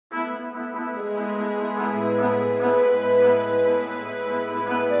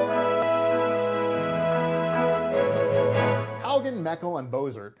Haugen, Moeckel, and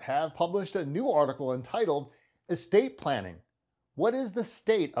Bossart have published a new article entitled Estate Planning: What is the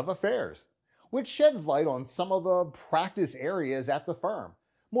State of Affairs?, which sheds light on some of the practice areas at the firm,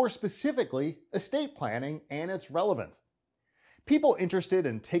 more specifically estate planning and its relevance. People interested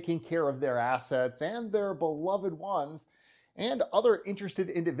in taking care of their assets and their beloved ones, and other interested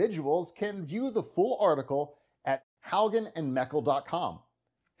individuals can view the full article at haugenandmoeckel.com.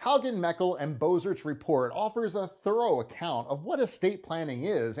 Haugen, Moeckel, and Bossart's report offers a thorough account of what estate planning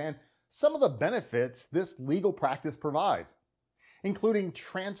is and some of the benefits this legal practice provides, including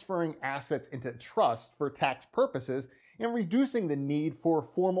transferring assets into trusts for tax purposes and reducing the need for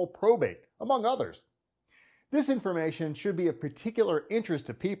formal probate, among others. This information should be of particular interest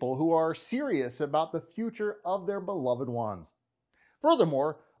to people who are serious about the future of their beloved ones.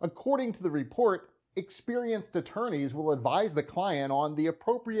 Furthermore, according to the report, experienced attorneys will advise the client on the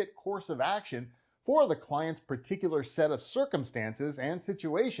appropriate course of action for the client's particular set of circumstances and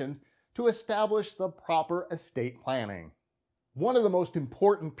situations to establish the proper estate planning. One of the most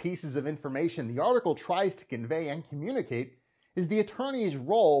important pieces of information the article tries to convey and communicate is the attorney's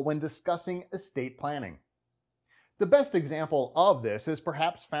role when discussing estate planning. The best example of this is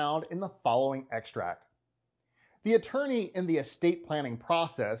perhaps found in the following extract. The attorney in the estate planning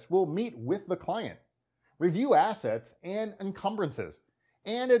process will meet with the client, review assets and encumbrances,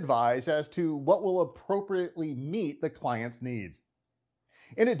 and advise as to what will appropriately meet the client's needs.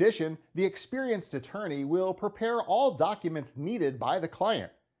 In addition, the experienced attorney will prepare all documents needed by the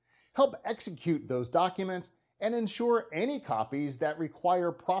client, help execute those documents, and ensure any copies that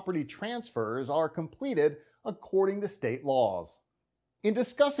require property transfers are completed according to state laws. In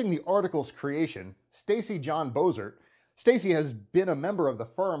discussing the article's creation, Stacy John Bossart, Stacy has been a member of the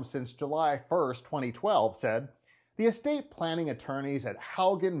firm since July 1st, 2012, said, "The estate planning attorneys at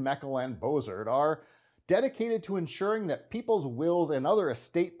Haugen, Moeckel, and Bossart are dedicated to ensuring that people's wills and other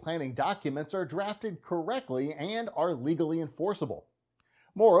estate planning documents are drafted correctly and are legally enforceable.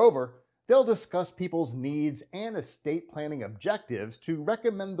 Moreover, they'll discuss people's needs and estate planning objectives to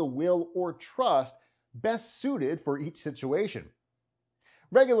recommend the will or trust best suited for each situation."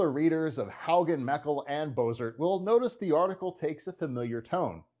 Regular readers of Haugen, Moeckel, and Bossart will notice the article takes a familiar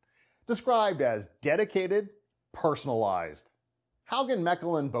tone, described as dedicated, personalized. Haugen,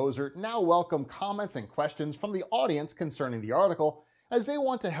 Moeckel, and Bossart now welcome comments and questions from the audience concerning the article, as they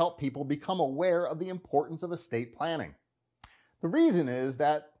want to help people become aware of the importance of estate planning. The reason is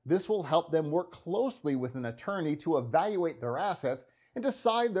that this will help them work closely with an attorney to evaluate their assets and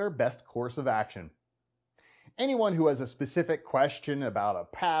decide their best course of action. Anyone who has a specific question about a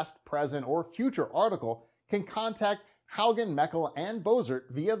past, present, or future article can contact Haugen, Moeckel, and Bossart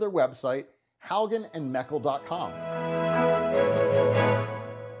via their website, haugenandmoeckel.com.